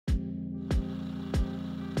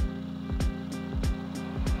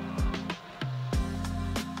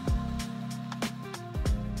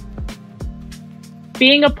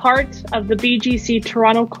Being a part of the BGC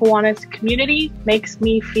Toronto Kiwanis community makes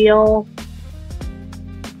me feel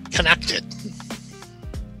connected.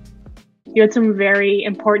 You had some very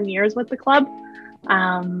important years with the club,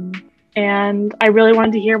 and I really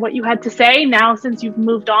wanted to hear what you had to say now since you've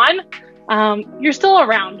moved on. You're still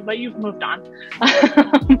around, but you've moved on.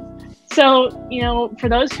 So, for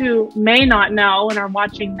those who may not know and are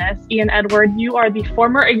watching this, Ian Edward, you are the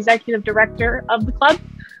former executive director of the club.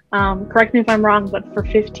 Correct me if I'm wrong, but for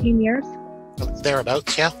 15 years?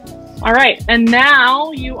 Thereabouts, yeah. All right. And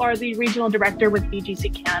now you are the regional director with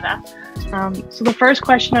BGC Canada. So the first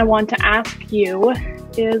question I want to ask you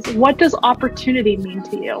is, what does opportunity mean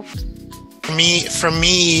to you? For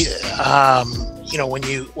me,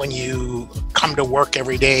 when you come to work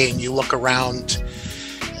every day and you look around,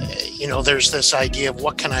 there's this idea of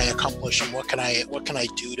what can I accomplish and what can I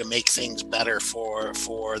do to make things better for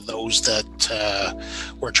those that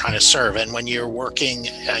we're trying to serve. And when you're working,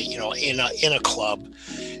 in a club,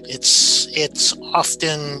 it's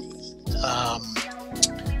often,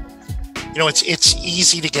 it's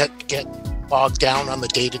easy to get bogged down on the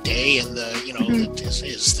day-to-day and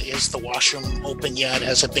is the washroom open yet?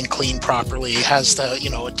 Has it been cleaned properly? Has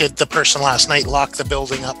did the person last night lock the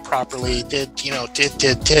building up properly? Did.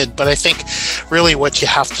 But I think really what you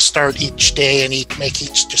have to start each day and make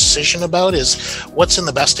each decision about is what's in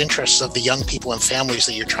the best interests of the young people and families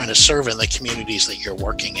that you're trying to serve in the communities that you're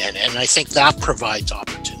working in. And I think that provides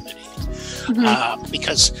opportunity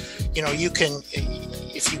because, you can,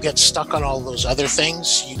 if you get stuck on all those other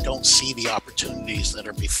things, you don't see the opportunities that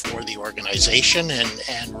are before the organization and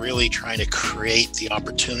really trying to create the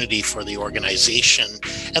opportunity for the organization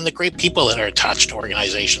and the great people that are attached to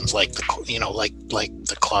organizations like the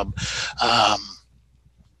club.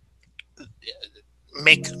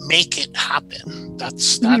 Make it happen.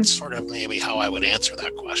 That's sort of maybe how I would answer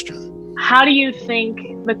that question. How do you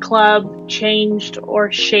think the club changed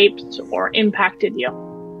or shaped or impacted you?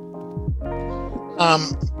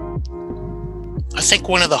 I think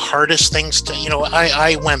one of the hardest things to,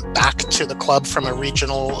 I went back to the club from a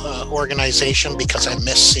regional organization because I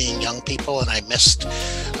missed seeing young people and I missed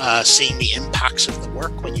seeing the impacts of the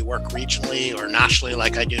work when you work regionally or nationally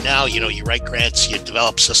like I do now. You write grants, you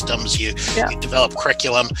develop systems, you develop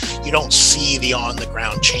curriculum. You don't see the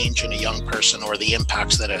on-the-ground change in a young person or the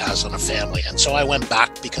impacts that it has on a family. And so I went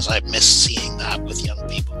back because I missed seeing that with young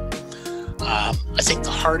people. I think the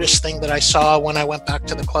hardest thing that I saw when I went back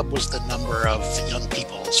to the club was the number of young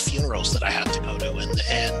people's funerals that I had to go to,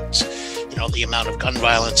 and the amount of gun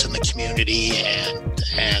violence in the community,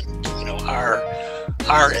 and our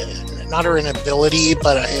not our inability,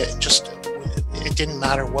 but it didn't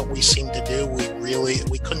matter what we seemed to do.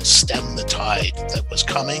 We couldn't stem the tide that was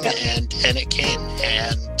coming, and it came,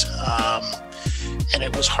 and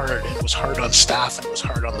it was hard. It was hard on staff, and it was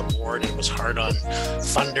hard on the board, and it was hard on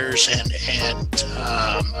funders, and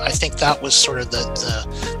I think that was sort of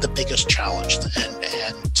the biggest challenge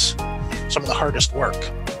and some of the hardest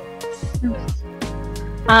work.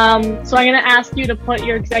 So I'm going to ask you to put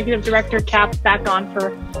your executive director cap back on for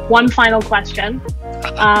one final question.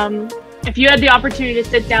 If you had the opportunity to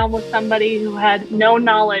sit down with somebody who had no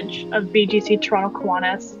knowledge of BGC Toronto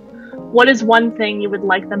Kiwanis, what is one thing you would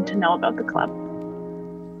like them to know about the club?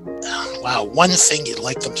 Wow, one thing you'd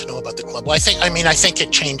like them to know about the club. Well, I think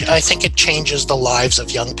it changes the lives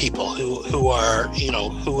of young people who are,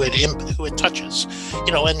 who it touches,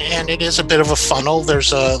 and it is a bit of a funnel.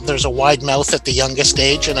 There's a wide mouth at the youngest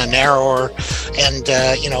age and a narrower, and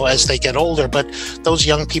as they get older. But those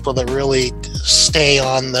young people that really stay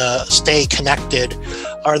connected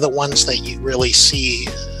are the ones that you really see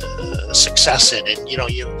success in. And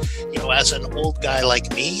as an old guy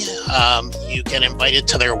like me, you get invited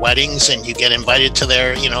to their weddings and you get invited to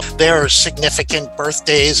their significant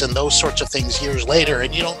birthdays and those sorts of things years later,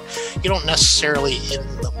 and you don't necessarily in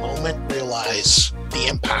the moment realize the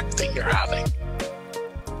impact that you're having.